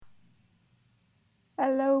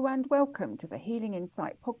Hello and welcome to the Healing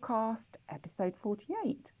Insight Podcast, episode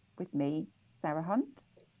 48, with me, Sarah Hunt.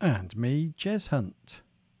 And me, Jez Hunt.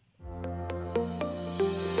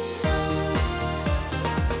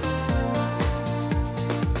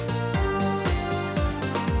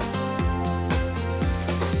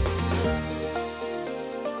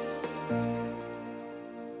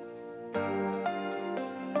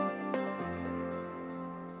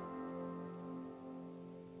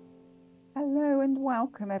 Hello and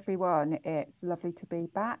welcome, everyone. It's lovely to be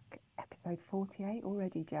back. Episode 48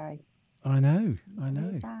 already, Jay. I know. What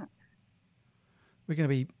is that? We're going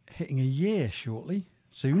to be hitting a year shortly,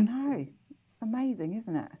 soon. I know. It's amazing,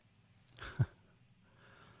 isn't it?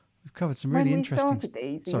 We've covered some really interesting... When we started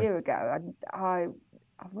these a year ago, I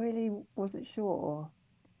really wasn't sure,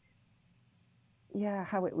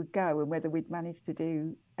 how it would go and whether we'd manage to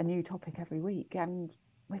do a new topic every week. And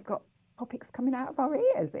we've got topics coming out of our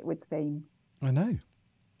ears, it would seem. I know.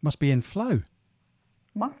 Must be in flow.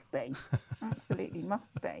 Must be. Absolutely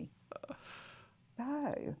must be.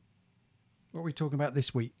 So, what are we talking about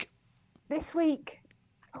this week? This week,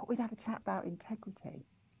 I thought we'd have a chat about integrity.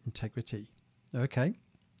 Integrity. Okay.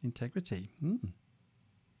 Integrity.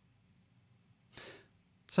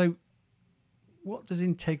 So, what does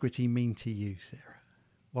integrity mean to you, Sarah?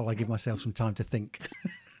 While I give myself some time to think.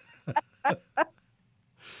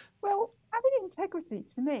 Well, having integrity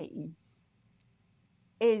to me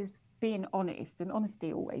is being honest, and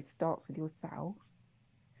honesty always starts with yourself.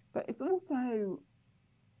 But it's also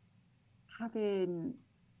having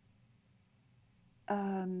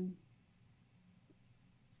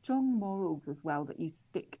strong morals as well that you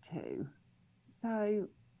stick to. So,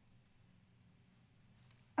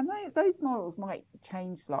 and those morals might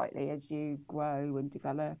change slightly as you grow and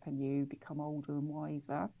develop and you become older and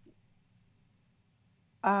wiser.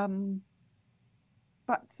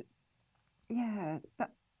 But yeah,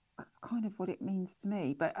 that's kind of what it means to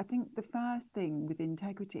me. But I think the first thing with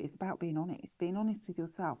integrity is about being honest with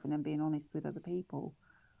yourself and then being honest with other people.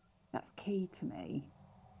 That's key to me.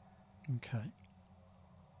 Okay.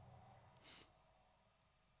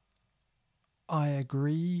 I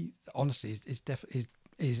agree. Honesty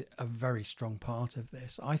is a very strong part of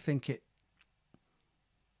this. I think it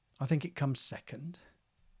comes second.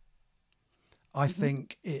 I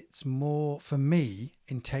think it's more, for me,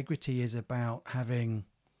 integrity is about having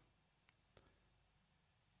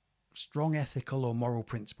strong ethical or moral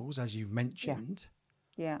principles, as you've mentioned.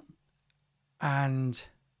 Yeah. And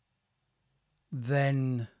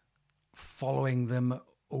then following them at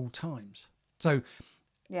all times. So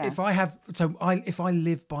if I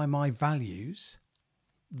live by my values,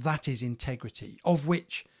 that is integrity, of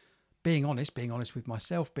which being honest with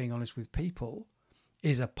myself, being honest with people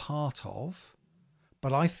is a part of.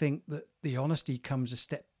 But I think that the honesty comes a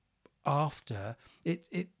step after.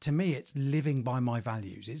 It to me, it's living by my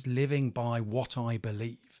values. It's living by what I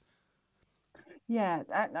believe. Yeah,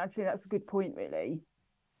 actually, that's a good point, really.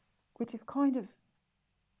 Which is kind of,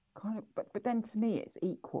 but then to me, it's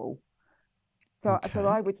equal. So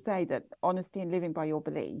I would say that honesty and living by your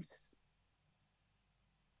beliefs,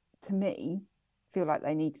 to me, feel like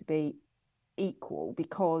they need to be equal,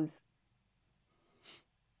 because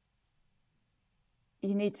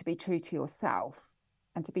you need to be true to yourself.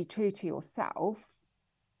 And to be true to yourself,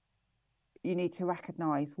 you need to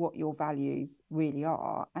recognize what your values really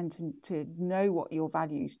are. And to know what your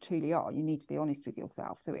values truly are, you need to be honest with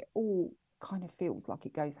yourself. So it all kind of feels like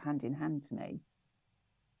it goes hand in hand to me.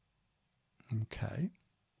 Okay.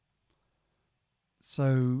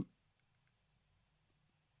 So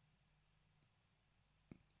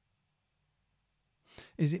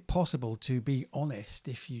is it possible to be honest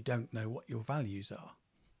if you don't know what your values are?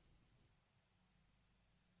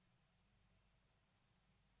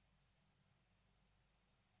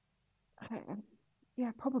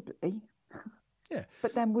 Yeah, probably. Yeah.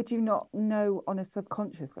 But then would you not know on a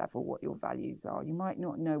subconscious level what your values are? You might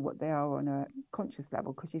not know what they are on a conscious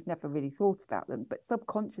level because you've never really thought about them. But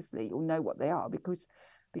subconsciously, you'll know what they are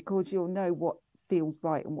because you'll know what feels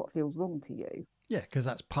right and what feels wrong to you. Yeah, because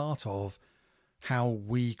that's part of how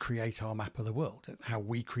we create our map of the world, how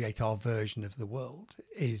we create our version of the world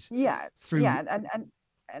is through... Yeah,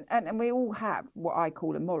 and we all have what I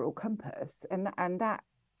call a moral compass, and that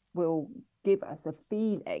will give us a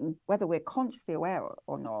feeling, whether we're consciously aware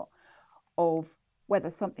or not, of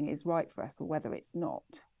whether something is right for us or whether it's not,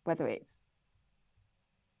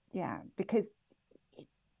 because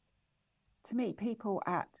to me, people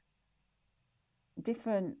at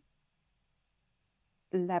different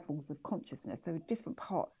levels of consciousness, so different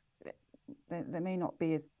parts, they may not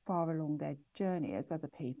be as far along their journey as other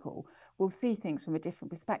people, will see things from a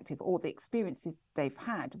different perspective, or the experiences they've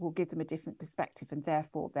had will give them a different perspective, and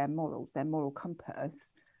therefore their morals, their moral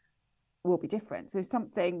compass will be different. So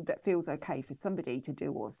something that feels okay for somebody to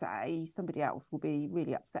do or say, somebody else will be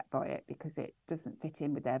really upset by it because it doesn't fit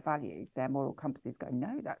in with their values. Their moral compass is going,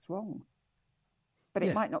 no, that's wrong. But it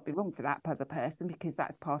Yeah. might not be wrong for that other person because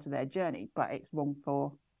that's part of their journey, but it's wrong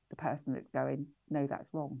for the person that's going, no,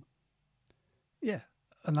 that's wrong. Yeah.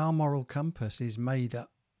 And our moral compass is made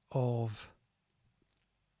up of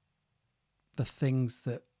the things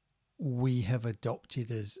that we have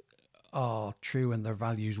adopted as are true and the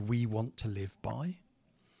values we want to live by.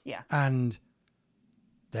 Yeah. And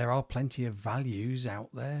there are plenty of values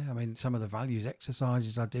out there. I mean, some of the values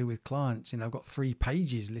exercises I do with clients, I've got 3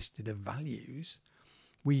 pages listed of values.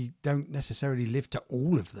 We don't necessarily live to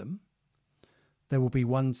all of them. There will be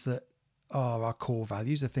ones that are our core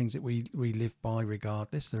values, the things that we live by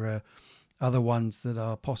regardless. There are other ones that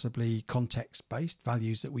are possibly context-based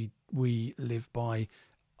values that we live by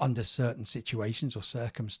under certain situations or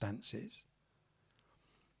circumstances.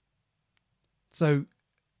 So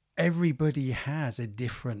everybody has a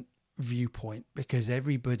different viewpoint because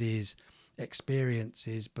everybody's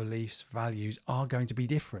experiences, beliefs, values are going to be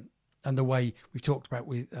different. And the way we've talked about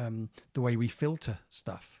with the way we filter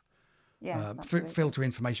stuff, Yes, filter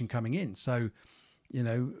information coming in. So,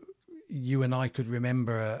 you and I could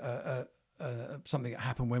remember something that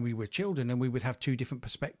happened when we were children, and we would have 2 different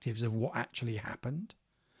perspectives of what actually happened.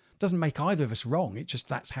 Doesn't make either of us wrong. It's just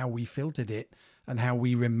that's how we filtered it and how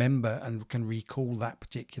we remember and can recall that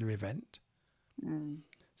particular event.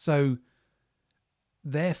 So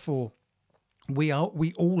therefore we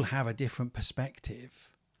all have a different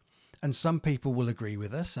perspective, and some people will agree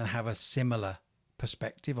with us and have a similar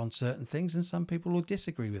perspective on certain things, and some people will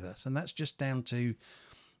disagree with us, and that's just down to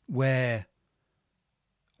where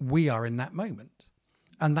we are in that moment.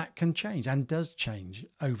 And that can change and does change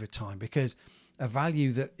over time, because a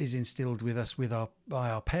value that is instilled with us by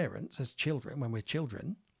our parents as children, when we're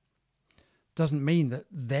children, doesn't mean that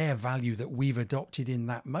their value that we've adopted in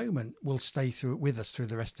that moment will stay with us through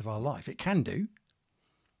the rest of our life. It can do.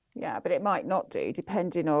 Yeah, but it might not do,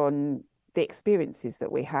 depending on the experiences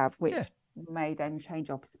that we have, which may then change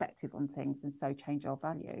our perspective on things and so change our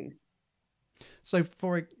values. So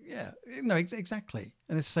exactly.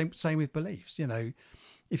 And it's the same with beliefs.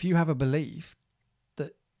 If you have a belief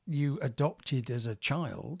that you adopted as a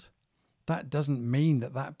child, that doesn't mean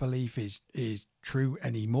that belief is true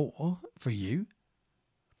anymore for you.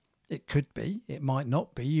 It could be, it might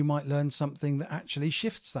not be. You might learn something that actually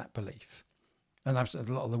shifts that belief. And that's a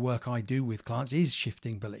lot of the work I do with clients is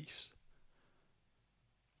shifting beliefs,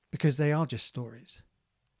 because they are just stories.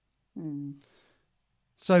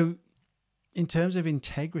 So in terms of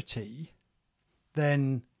integrity,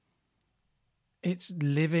 then it's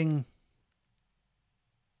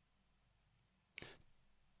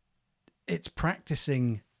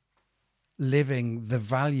practicing living the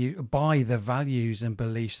values and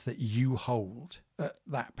beliefs that you hold at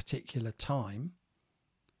that particular time.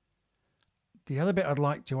 The other bit I'd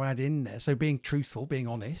like to add in there, so being truthful, being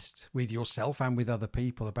honest with yourself and with other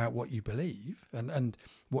people about what you believe and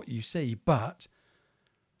what you see, but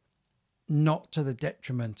not to the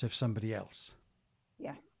detriment of somebody else.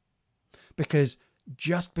 Yes. Because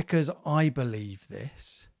just because I believe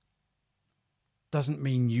this doesn't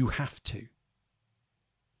mean you have to.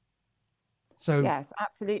 So yes,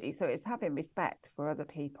 absolutely. So it's having respect for other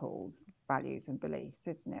people's values and beliefs,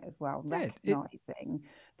 isn't it, as well? Recognizing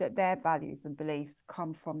that their values and beliefs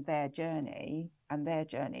come from their journey, and their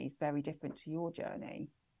journey is very different to your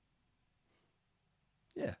journey.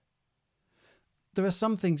 Yeah. There are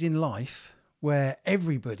some things in life where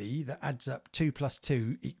everybody that adds up 2 +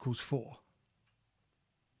 2 = 4.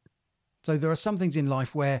 So there are some things in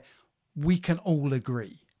life where we can all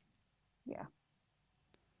agree. Yeah.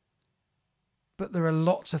 But there are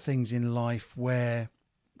lots of things in life where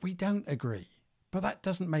we don't agree. But that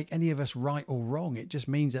doesn't make any of us right or wrong. It just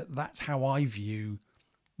means that that's how I view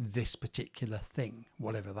this particular thing,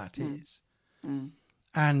 whatever that is.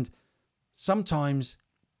 And sometimes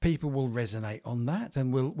people will resonate on that,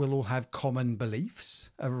 and we'll all have common beliefs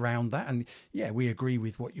around that. And yeah, we agree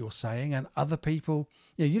with what you're saying. And other people,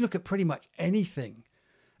 you look at pretty much anything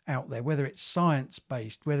out there, whether it's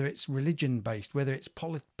science-based, whether it's religion-based, whether it's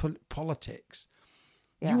politics,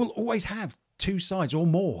 you will always have 2 sides or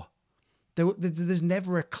more. There's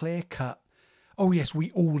never a clear-cut, oh yes,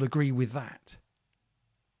 we all agree with that.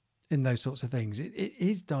 In those sorts of things, it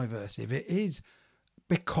is diversive. It is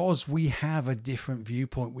because we have a different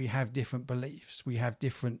viewpoint, we have different beliefs, we have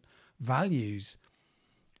different values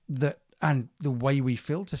that And the way we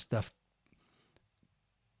filter stuff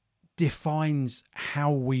defines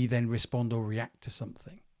how we then respond or react to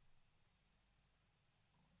something.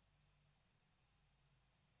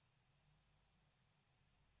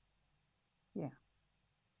 Yeah.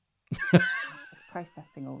 It's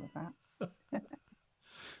processing all of that.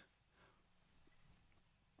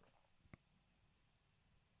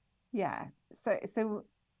 Yeah. So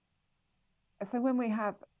when we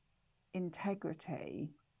have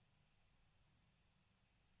integrity,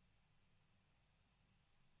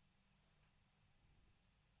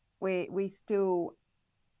 we still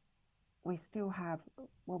have,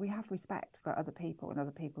 well, we have respect for other people and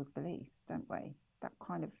other people's beliefs, don't we? That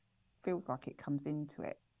kind of feels like it comes into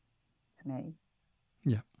it to me.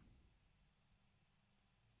 Yeah.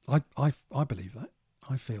 I believe that.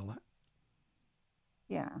 I feel that.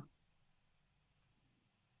 Yeah.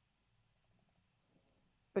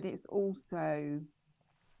 But it's also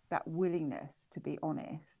that willingness to be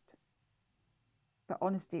honest. But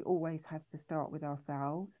honesty always has to start with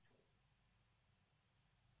ourselves.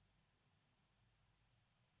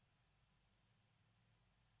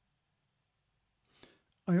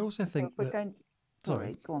 I also So if think we're that. going to,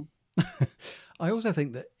 sorry, go on. I also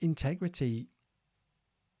think that integrity,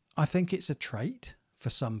 I think it's a trait for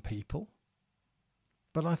some people,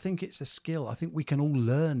 but I think it's a skill. I think we can all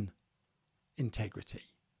learn integrity.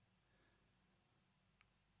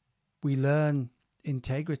 We learn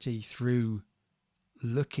integrity through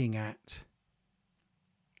looking at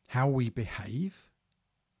how we behave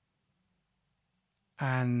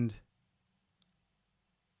and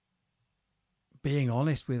being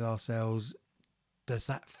honest with ourselves. Does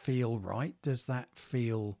that feel right? Does that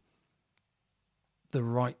feel the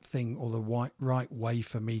right thing or the right way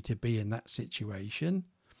for me to be in that situation?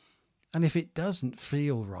 And if it doesn't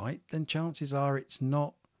feel right, then chances are it's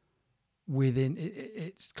not within,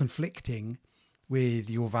 it's conflicting with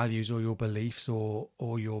your values or your beliefs or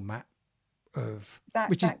your map of,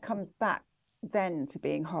 which is, That comes back then to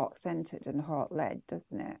being heart-centered and heart-led,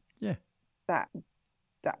 doesn't it? yeah. That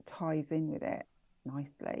ties in with it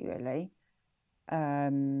nicely, really.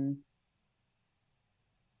 Um,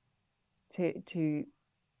 to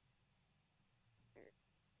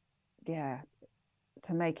yeah,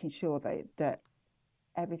 to making sure that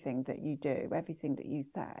everything that you do, everything that you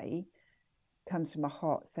say, comes from a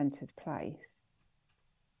heart-centered place.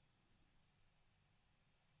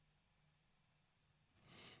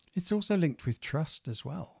 It's also linked with trust as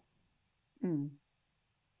well. Mm.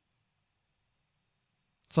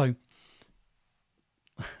 So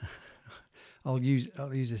I'll use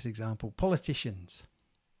this example. Politicians,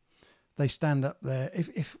 they stand up there.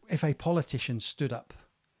 If a politician stood up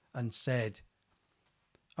and said,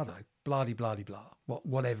 I don't know, blah de blah de blah,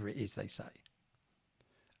 whatever it is they say,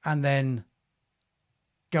 and then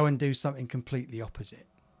go and do something completely opposite,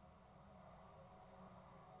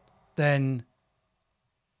 then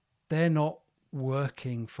they're not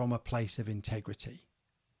working from a place of integrity.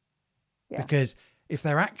 Yeah. Because if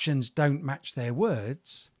their actions don't match their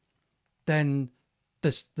words, then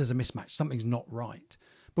there's a mismatch. Something's not right.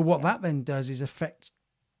 But what that then does is affect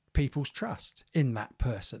people's trust in that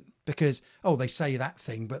person, because they say that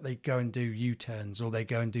thing, but they go and do U-turns or they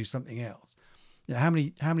go and do something else. You know, how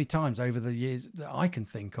many times over the years that I can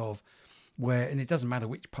think of where, and it doesn't matter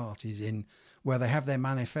which party's in, where they have their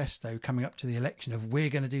manifesto coming up to the election of, we're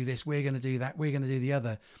going to do this, we're going to do that, we're going to do the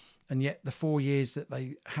other, and yet the 4 years that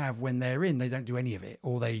they have when they're in, they don't do any of it,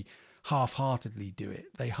 or they half-heartedly do it.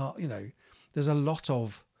 There's a lot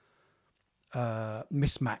of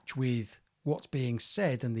mismatch with what's being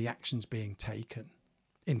said and the actions being taken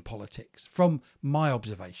in politics, from my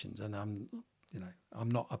observations. And I'm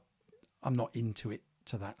not into it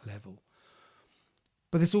to that level.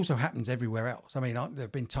 But this also happens everywhere else. I mean, there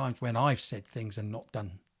have been times when I've said things and not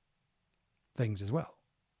done things as well.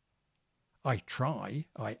 I try,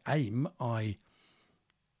 I aim, I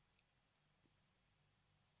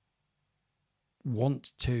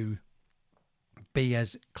want to be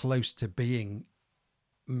as close to being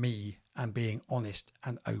me and being honest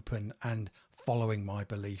and open and following my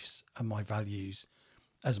beliefs and my values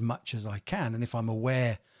as much as I can. And if I'm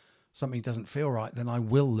aware something doesn't feel right, then I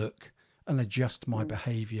will look and adjust my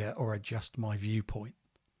behavior or adjust my viewpoint,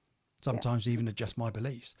 sometimes even adjust my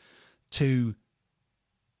beliefs to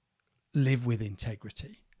live with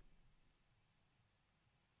integrity.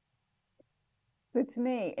 So to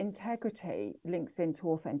me, integrity links into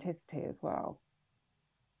authenticity as well.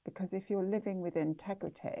 Because if you're living with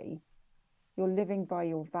integrity, you're living by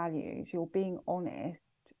your values, you're being honest,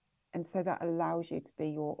 and so that allows you to be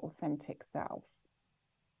your authentic self.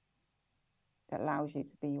 That allows you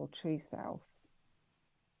to be your true self.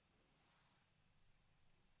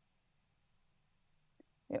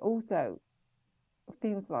 it also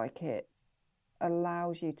feels like it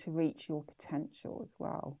allows you to reach your potential as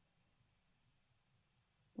well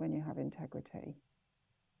when you have integrity.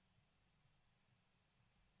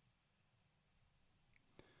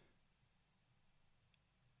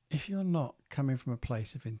 If you're not coming from a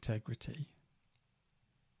place of integrity,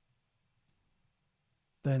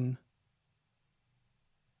 then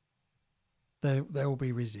there will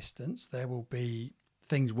be resistance. There will be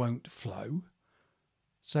things won't flow.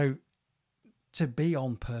 So to be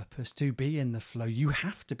on purpose, to be in the flow, you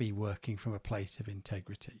have to be working from a place of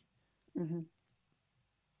integrity. Mm-hmm.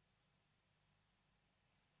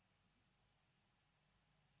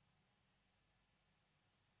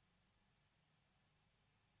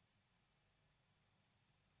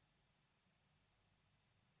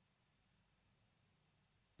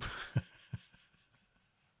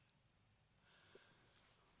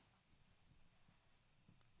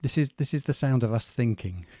 This is the sound of us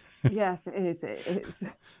thinking. Yes, it is. It's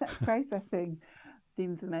processing the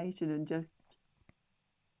information and just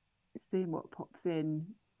seeing what pops in,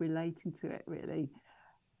 relating to it, really.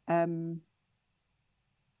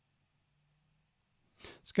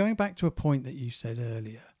 It's going back to a point that you said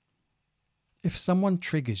earlier. If someone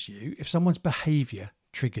triggers you, if someone's behaviour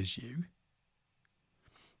triggers you,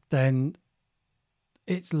 then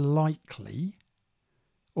it's likely,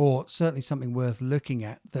 or certainly something worth looking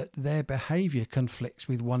at, that their behaviour conflicts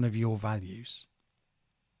with one of your values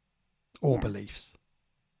or beliefs.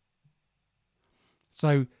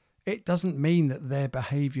 So it doesn't mean that their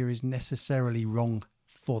behaviour is necessarily wrong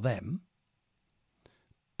for them,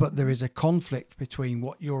 but there is a conflict between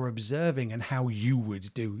what you're observing and how you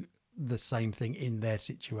would do the same thing in their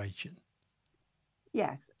situation.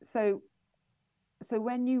 Yes. So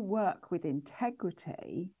when you work with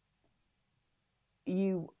integrity,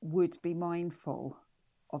 you would be mindful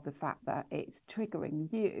of the fact that it's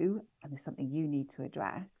triggering you and there's something you need to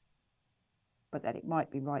address, but that it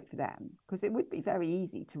might be right for them. Because it would be very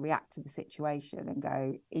easy to react to the situation and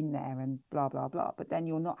go in there and blah, blah, blah. But then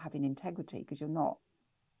you're not having integrity because you're not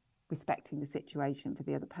respecting the situation for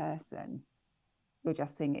the other person. You're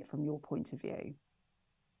just seeing it from your point of view.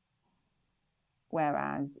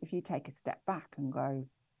 Whereas if you take a step back and go,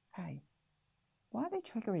 hey, why are they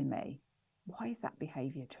triggering me? Why is that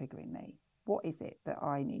behavior triggering me? What is it that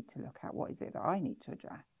I need to look at? What is it that I need to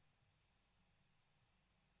address?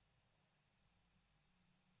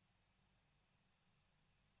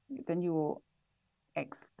 Then you're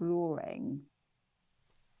exploring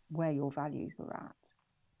where your values are at,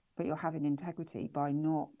 but you're having integrity by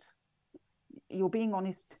you're being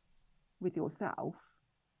honest with yourself,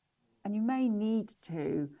 and you may need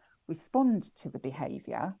to respond to the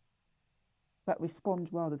behavior, but respond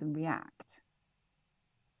rather than react,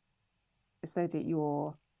 so that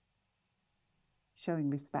you're showing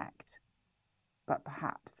respect, but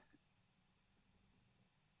perhaps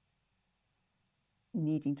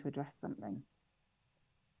needing to address something.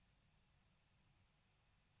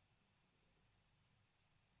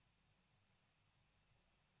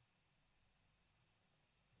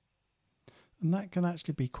 And that can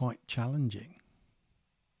actually be quite challenging.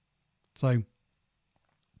 So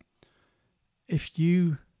if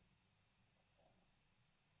you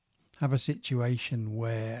have a situation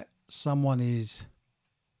where someone's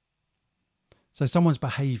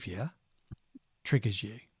behavior triggers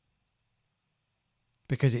you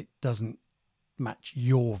because it doesn't match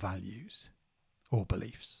your values or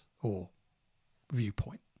beliefs or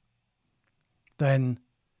viewpoint, then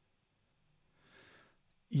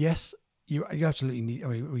yes, you absolutely need. I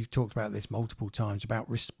mean, we've talked about this multiple times about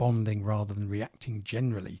responding rather than reacting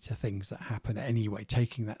generally to things that happen anyway,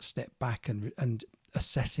 taking that step back and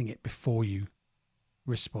assessing it before you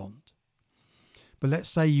respond. But let's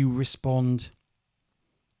say you respond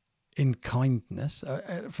in kindness,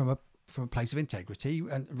 from a place of integrity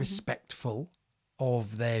and respectful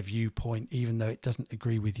of their viewpoint, even though it doesn't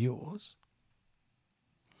agree with yours.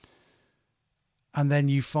 And then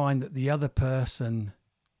you find that the other person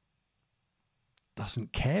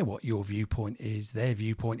doesn't care what your viewpoint is. Their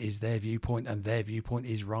viewpoint is their viewpoint, and their viewpoint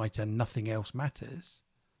is right, and nothing else matters.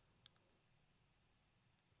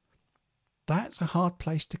 That's a hard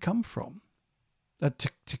place to come from,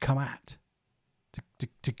 to come at,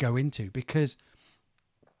 to go into, because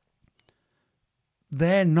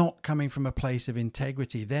they're not coming from a place of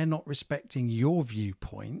integrity. They're not respecting your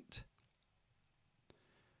viewpoint,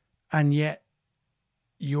 and yet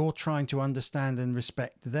you're trying to understand and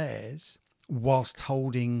respect theirs whilst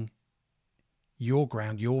holding your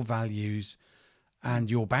ground, your values,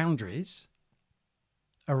 and your boundaries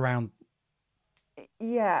around.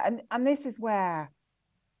 Yeah, and this is where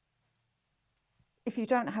if you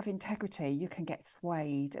don't have integrity, you can get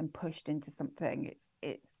swayed and pushed into something.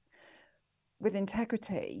 It's with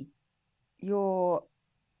integrity,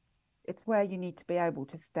 it's where you need to be able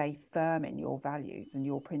to stay firm in your values and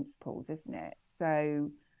your principles, isn't it?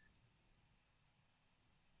 So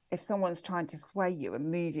if someone's trying to sway you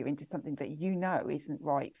and move you into something that you know isn't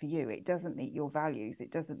right for you, it doesn't meet your values,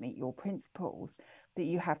 it doesn't meet your principles, that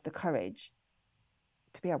you have the courage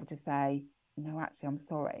to be able to say, no, actually, I'm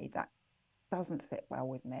sorry, that doesn't sit well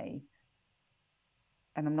with me.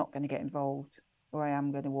 And I'm not going to get involved, or I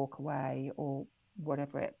am going to walk away, or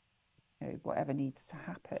whatever needs to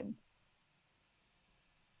happen.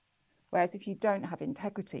 Whereas if you don't have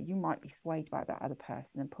integrity, you might be swayed by that other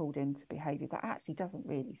person and pulled into behaviour that actually doesn't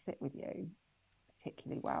really sit with you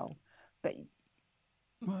particularly well. But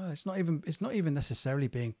well, it's not even necessarily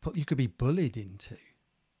being put. You could be bullied into.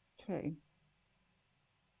 true.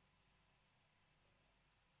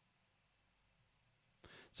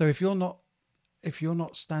 So if you're not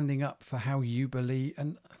standing up for how you believe,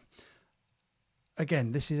 and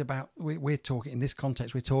again, this is about we're talking in this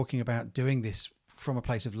context. We're talking about doing this from a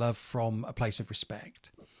place of love, from a place of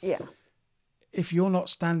respect. Yeah. If you're not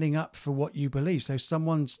standing up for what you believe, so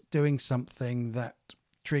someone's doing something that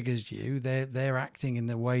triggers you, they're acting in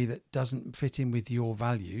a way that doesn't fit in with your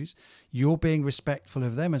values, you're being respectful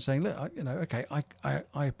of them and saying, look, okay,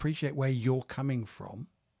 I appreciate where you're coming from,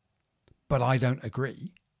 but I don't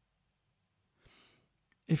agree.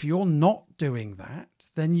 If you're not doing that,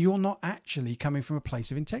 then you're not actually coming from a place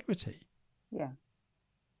of integrity. Yeah.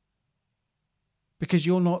 Because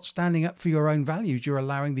you're not standing up for your own values. You're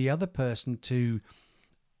allowing the other person to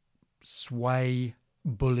sway,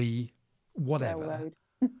 bully, whatever, Railroad.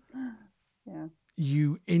 Yeah.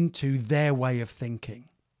 you into their way of thinking.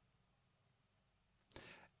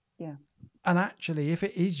 Yeah. And actually, if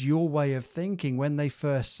it is your way of thinking, when they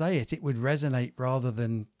first say it, it would resonate rather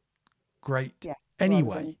than great Yes.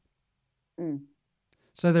 anyway.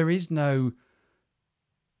 So there is no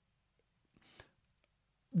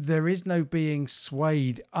being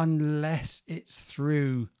swayed unless it's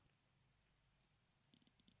through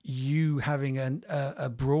you having a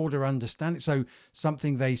broader understanding. So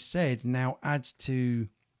something they said now adds to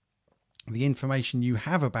the information you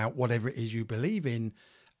have about whatever it is you believe in,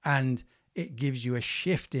 and it gives you a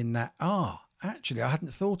shift in that. Actually, I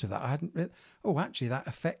hadn't thought of that. Actually, that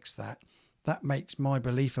affects that makes my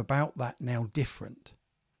belief about that now different.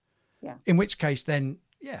 Yeah. In which case, then,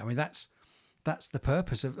 yeah, I mean, that's the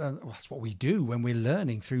purpose of that's what we do when we're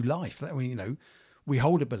learning through life. That we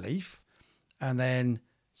hold a belief, and then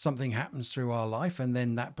something happens through our life, and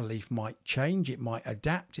then that belief might change, it might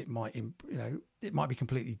adapt, it might it might be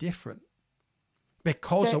completely different,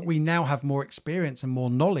 because we now have more experience and more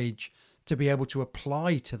knowledge to be able to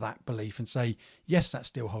apply to that belief and say, yes, that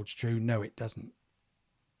still holds true, no, it doesn't.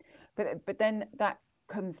 But then that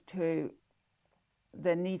comes to,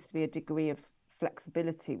 there needs to be a degree of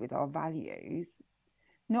flexibility with our values.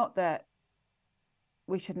 Not that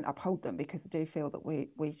we shouldn't uphold them, because I do feel that we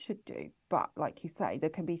should do. But like you say, there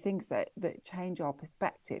can be things that change our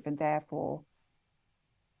perspective and therefore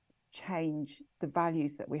change the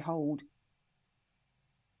values that we hold.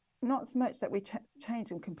 Not so much that we change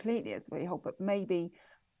them completely as we hold, but maybe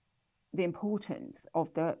the importance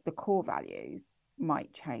of the core values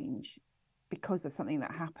might change because of something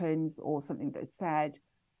that happens or something that's said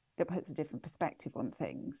that puts a different perspective on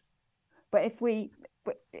things. But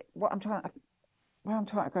what I'm trying to, where I'm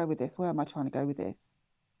trying to go with this, where am I trying to go with this?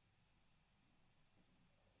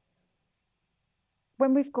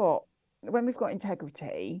 When we've got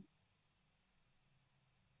integrity,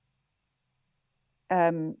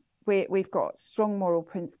 we've got strong moral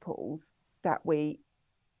principles that we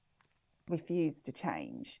refuse to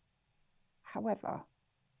change. However,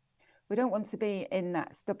 we don't want to be in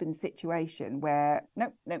that stubborn situation where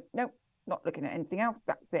nope, not looking at anything else.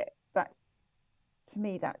 That's it. That's, to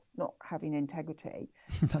me, that's not having integrity.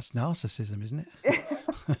 That's narcissism, isn't it?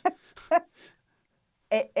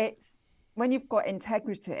 It's when you've got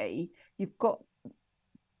integrity, you've got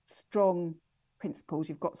strong principles,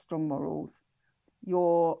 you've got strong morals,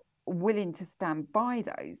 you're willing to stand by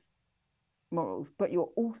those morals, but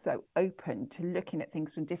you're also open to looking at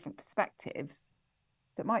things from different perspectives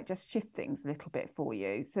that might just shift things a little bit for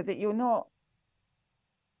you, so that you're not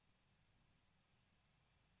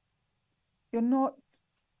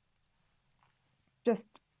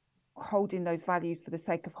just holding those values for the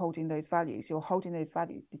sake of holding those values. You're holding those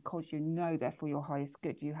values because you know they're for your highest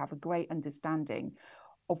good. You have a great understanding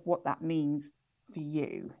of what that means for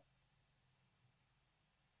you,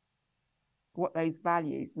 what those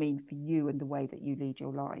values mean for you and the way that you lead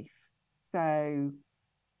your life. So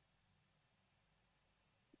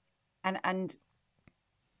And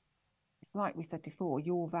it's like we said before,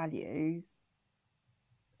 your values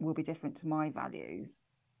will be different to my values.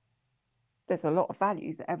 There's a lot of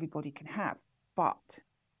values that everybody can have, but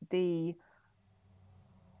the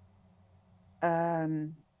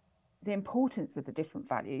um the importance of the different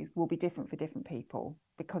values will be different for different people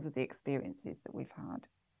because of the experiences that we've had.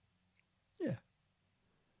 Yeah.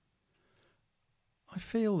 I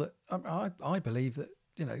feel that I believe that,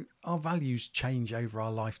 you know, our values change over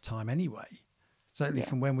our lifetime anyway. Certainly Yes.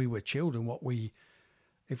 from when we were children,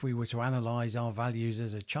 if we were to analyse our values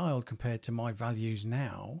as a child compared to my values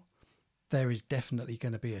now, there is definitely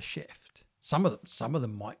going to be a shift. Some of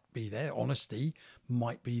them might be there. Honesty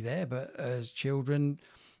might be there, but as children,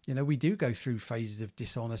 you know, we do go through phases of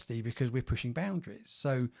dishonesty because we're pushing boundaries.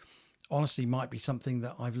 So honesty might be something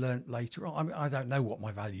that I've learnt later on. I mean, I don't know what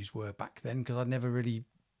my values were back then because I never really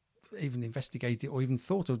even investigated or even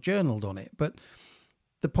thought or journaled on it. But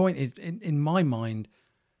the point is, in my mind,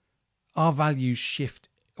 our values shift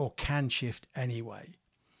or can shift anyway.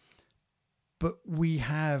 But we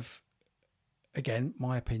have, again,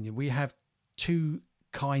 my opinion, we have two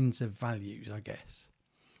kinds of values, I guess.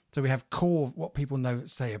 So we have core, what people know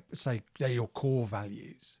say they're your core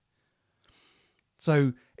values.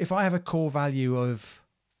 So if I have a core value of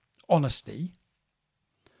honesty,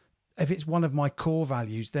 if it's one of my core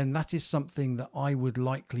values, then that is something that I would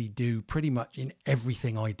likely do pretty much in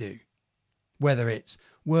everything I do. Whether it's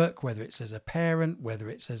work, whether it's as a parent, whether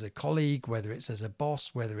it's as a colleague, whether it's as a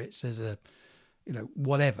boss, whether it's as a, you know,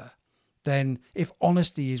 whatever. Then if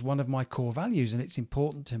honesty is one of my core values and it's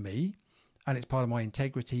important to me and it's part of my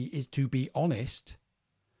integrity is to be honest,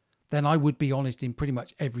 then I would be honest in pretty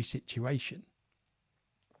much every situation.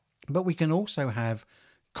 But we can also have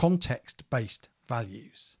context-based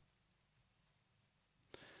values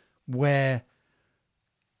where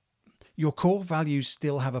your core values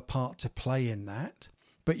still have a part to play in that,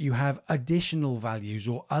 but you have additional values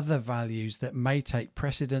or other values that may take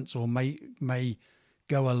precedence or may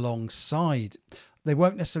go alongside. They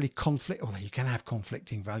won't necessarily conflict, although you can have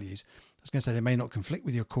conflicting values. I was going to say they may not conflict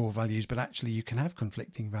with your core values, but actually you can have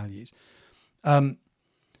conflicting values.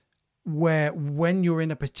 Where when you're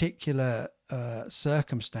in a particular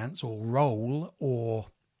circumstance or role or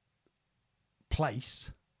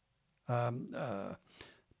place,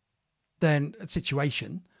 then a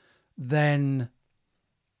situation, then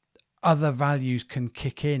other values can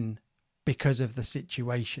kick in because of the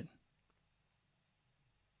situation.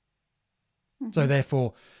 Mm-hmm. So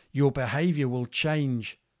therefore, your behaviour will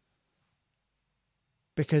change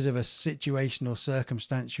because of a situation or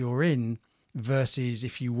circumstance you're in versus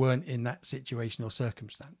if you weren't in that situation or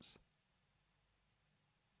circumstance.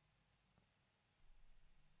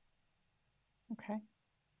 Okay.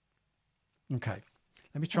 Okay.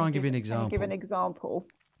 Let me try and give you an example. Can you give an example?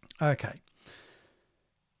 Okay.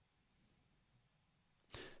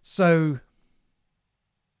 So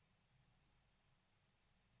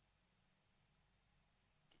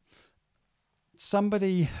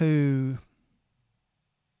somebody who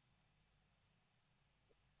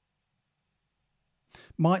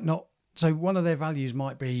might not, so one of their values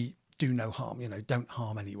might be do no harm, you know, don't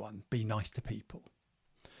harm anyone, be nice to people.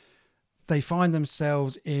 They find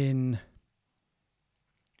themselves in,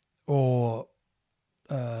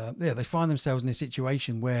 they find themselves in a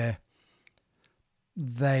situation where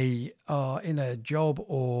they are in a job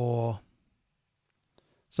or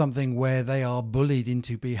something where they are bullied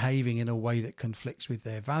into behaving in a way that conflicts with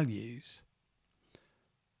their values,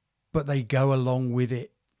 but they go along with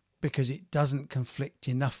it because it doesn't conflict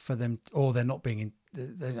enough for them, or they're not being,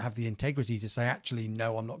 they have the integrity to say, actually,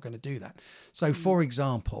 no, I'm not going to do that. So for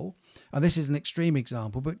example, and this is an extreme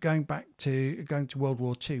example, but going to World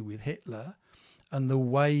War II with Hitler and the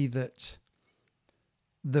way that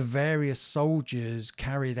the various soldiers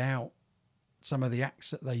carried out some of the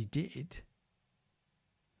acts that they did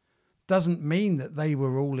doesn't mean that they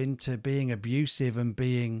were all into being abusive and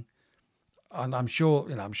being, and I'm sure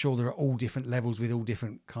there are all different levels with all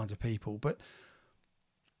different kinds of people, but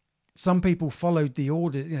some people followed the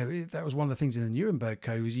order. You know, that was one of the things in the Nuremberg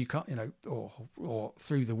Code was you can't, you know, or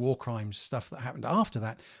through the war crimes stuff that happened after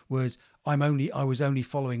that was I was only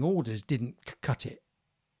following orders, didn't cut it.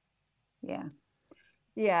 Yeah.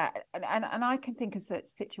 Yeah, and I can think of such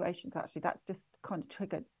situations actually. That's just kind of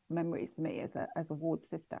triggered memories for me as a ward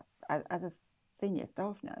sister, as a senior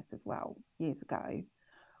staff nurse as well, years ago,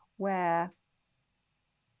 where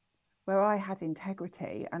I had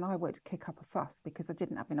integrity and I would kick up a fuss because I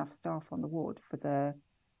didn't have enough staff on the ward for the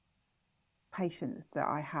patients that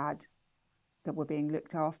I had that were being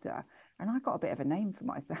looked after, and I got a bit of a name for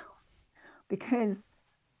myself because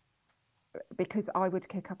because I would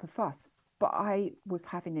kick up a fuss, but I was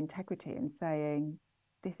having integrity and saying,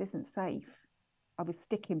 this isn't safe. I was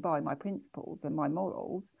sticking by my principles and my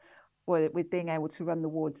morals, with being able to run the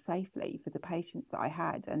ward safely for the patients that I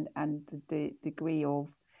had, and the degree of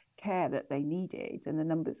care that they needed, and the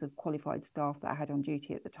numbers of qualified staff that I had on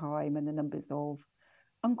duty at the time, and the numbers of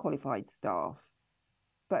unqualified staff.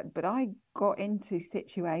 But I got into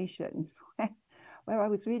situations where I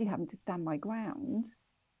was really having to stand my ground,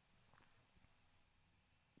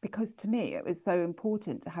 because to me it was so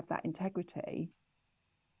important to have that integrity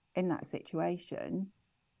in that situation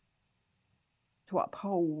to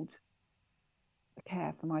uphold the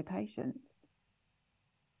care for my patients.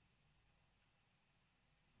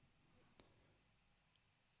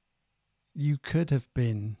 You could have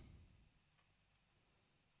been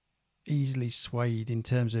easily swayed in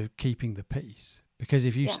terms of keeping the peace, because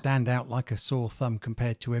if you stand out like a sore thumb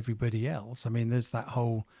compared to everybody else, I mean, there's that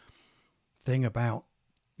whole thing about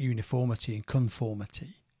uniformity and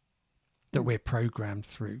conformity that we're programmed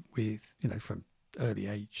through with, from early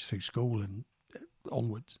age through school and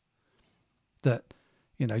onwards, that,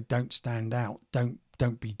 don't stand out,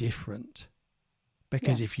 don't be different,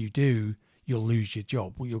 because if you do, you'll lose your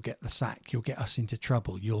job, or you'll get the sack, you'll get us into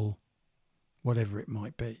trouble, you'll whatever it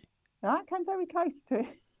might be. I came very close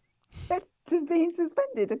to being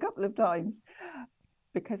suspended a couple of times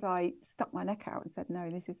because I stuck my neck out and said, no,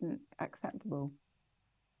 this isn't acceptable.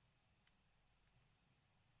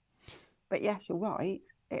 But yes, you're right.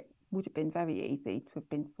 It would have been very easy to have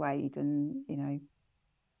been swayed and,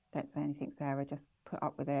 don't say anything, Sarah, just put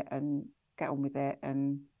up with it and get on with it.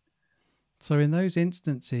 And so in those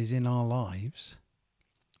instances in our lives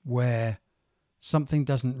where something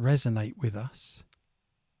doesn't resonate with us,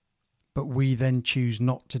 but we then choose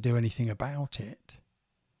not to do anything about it,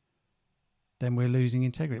 then we're losing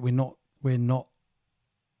integrity. We're not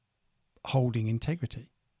holding integrity.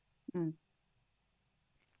 mm.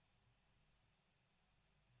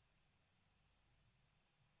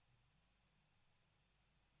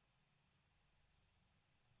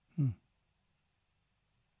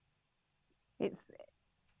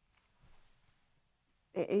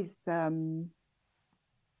 It is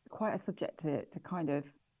quite a subject to kind of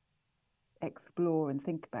explore and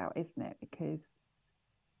think about, isn't it? Because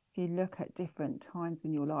if you look at different times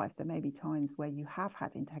in your life, there may be times where you have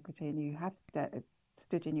had integrity and you have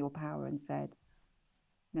stood in your power and said,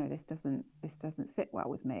 no, this doesn't sit well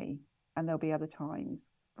with me. And there'll be other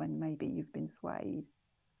times when maybe you've been swayed.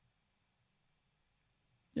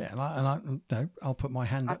 Yeah, I'll put my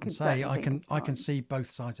hand up and say I can see both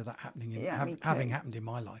sides of that happening having happened in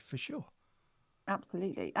my life, for sure.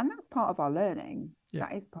 Absolutely. And that's part of our learning. Yeah.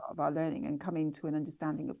 That is part of our learning, and coming to an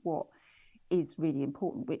understanding of what is really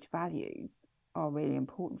important, which values are really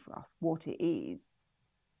important for us, what it is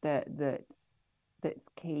that's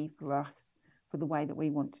key for us, for the way that we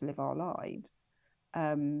want to live our lives.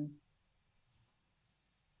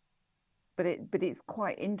 But it's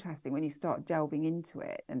quite interesting when you start delving into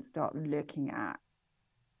it and start looking at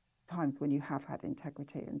times when you have had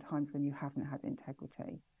integrity and times when you haven't had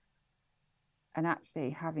integrity. And actually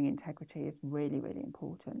having integrity is really, really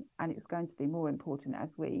important. And it's going to be more important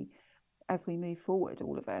as we move forward,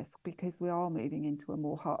 all of us, because we are moving into a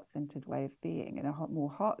more heart-centered way of being and a more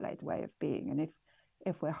heart-led way of being. And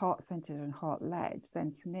if we're heart-centered and heart-led,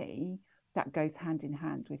 then to me, that goes hand in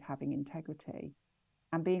hand with having integrity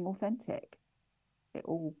and being authentic. It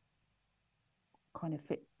all kind of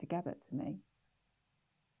fits together to me.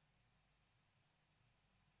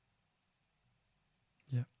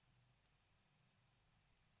 Yeah.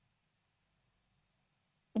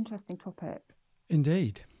 Interesting topic.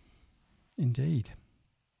 Indeed. Interesting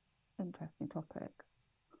topic.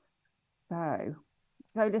 So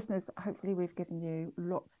listeners, hopefully we've given you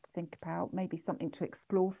lots to think about, maybe something to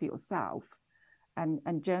explore for yourself and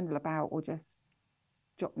journal about, or just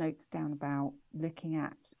jot notes down about, looking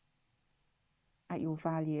at your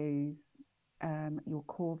values, your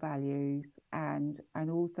core values, and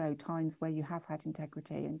also times where you have had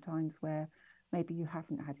integrity and times where maybe you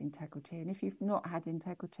haven't had integrity. And if you've not had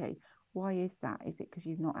integrity, why is that? Is it because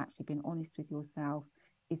you've not actually been honest with yourself?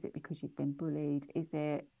 Is it because you've been bullied? Is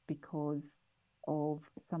it because of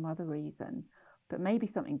some other reason? But maybe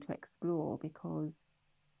something to explore, because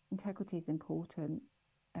integrity is important.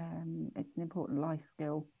 It's an important life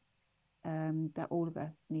skill that all of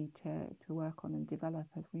us need to work on and develop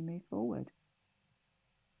as we move forward.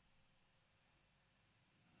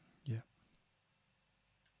 Yeah.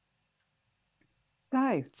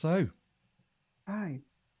 So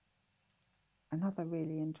another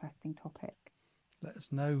really interesting topic. Let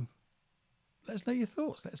us know your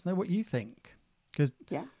thoughts. Let us know what you think, because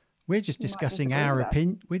We're just discussing our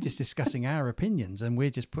opinion. We're just discussing our opinions, and we're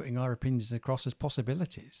just putting our opinions across as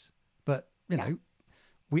possibilities. But you know,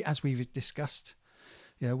 as we've discussed,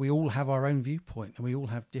 we all have our own viewpoint, and we all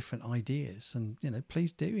have different ideas. And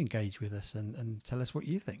please do engage with us and tell us what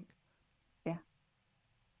you think.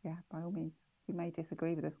 Yeah, by all means. You may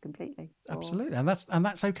disagree with us completely. Absolutely, and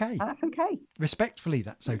that's okay. And that's okay. Respectfully,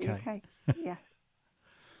 that's okay. Yes.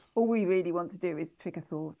 All we really want to do is trigger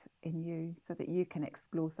thought in you so that you can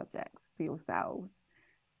explore subjects for yourselves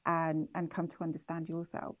and come to understand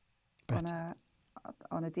yourselves better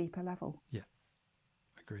on a deeper level. Yeah,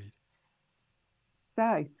 agreed.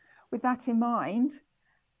 So, with that in mind,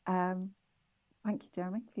 thank you,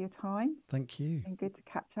 Jeremy, for your time. Thank you. It's been good to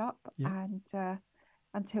catch up. Yeah. And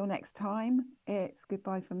until next time, it's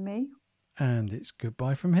goodbye from me. And it's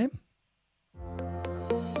goodbye from him.